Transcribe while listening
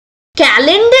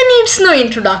Calendar needs no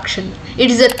introduction.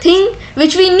 It is a thing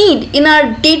which we need in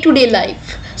our day-to-day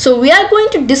life. So we are going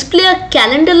to display a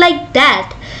calendar like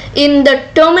that in the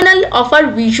terminal of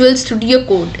our Visual Studio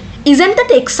Code. Isn't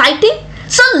that exciting?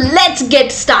 So let's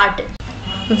get started.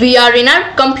 We are in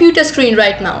our computer screen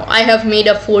right now. I have made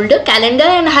a folder calendar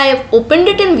and I have opened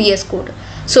it in VS Code.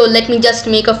 So let me just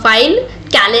make a file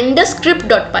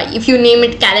calendarscript.py. If you name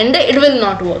it calendar, it will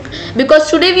not work, because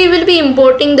today we will be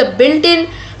importing the built-in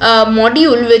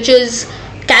module which is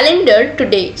calendar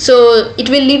today. So it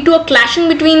will lead to a clashing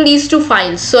between these two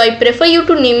files. So I prefer you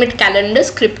to name it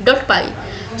calendarscript.py.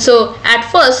 So at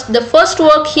first, the first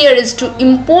work here is to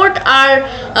import our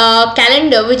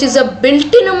calendar, which is a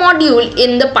built-in module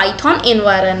in the Python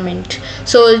environment.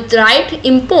 So write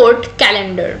import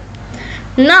calendar.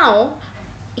 Now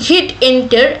hit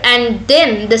enter, and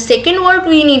then the second work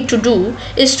we need to do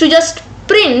is to just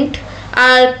print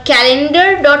our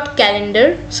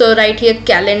calendar.calendar. So write here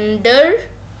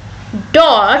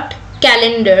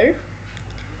calendar.calendar,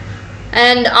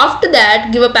 and after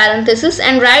that give a parenthesis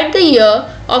and write the year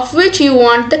of which you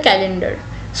want the calendar.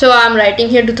 So I am writing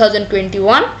here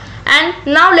 2021, and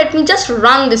now let me just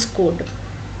run this code.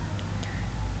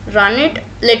 Run it.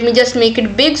 Let me just make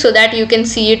it big so that you can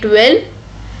see it well.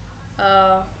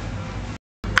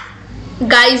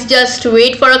 Guys, just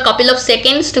wait for a couple of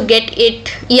seconds to get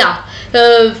it. Yeah,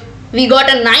 we got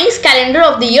a nice calendar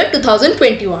of the year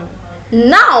 2021.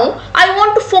 Now I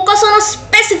want to focus on a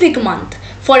specific month.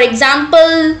 For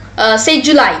example, say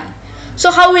July.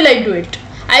 So how will I do it?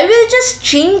 I will just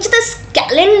change this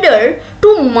calendar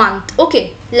to month.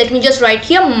 Okay, let me just write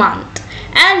here month,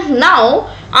 and now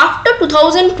after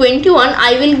 2021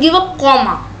 I will give a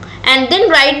comma and then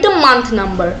write the month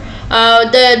number.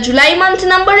 The July month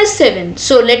number is 7,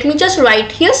 so let me just write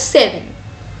here 7.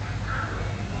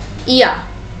 Yeah,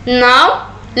 now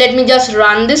let me just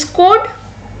run this code.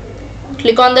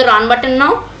 Click on the run button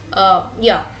now.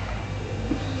 Yeah,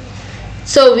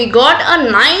 so we got a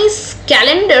nice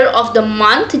calendar of the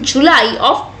month July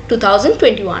of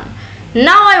 2021.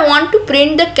 Now I want to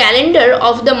print the calendar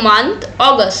of the month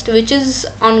August, which is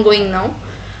ongoing now.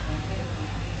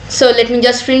 So let me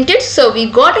just print it. So we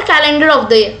got a calendar of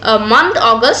the month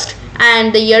August,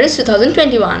 and the year is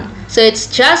 2021. So it's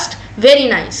just very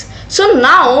nice. So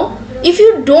now if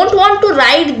you don't want to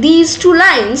write these two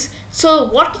lines, so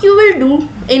what you will do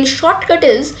in shortcut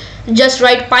is just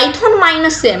write python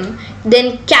 -m,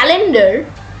 then calendar,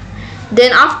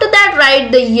 then after that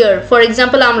write the year. For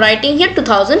example, I'm writing here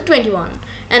 2021,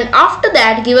 and after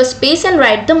that give a space and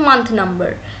write the month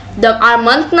number. Our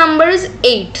month number is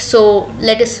 8.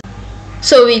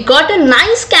 So we got a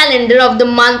nice calendar of the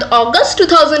month August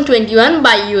 2021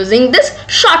 by using this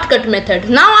shortcut method.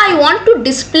 Now I want to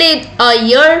display a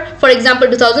year, for example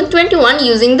 2021,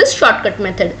 using this shortcut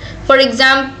method. For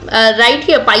example, right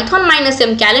here python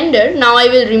 -m calendar. Now I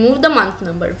will remove the month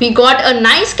number. We got a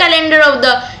nice calendar of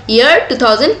the year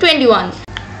 2021.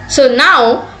 So now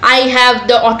I have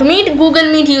the automate Google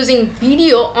Meet using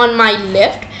video on my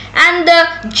left and the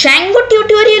Django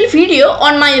tutorial video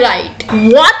on my right.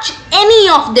 Watch any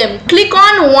of them. Click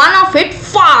on one of it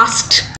fast.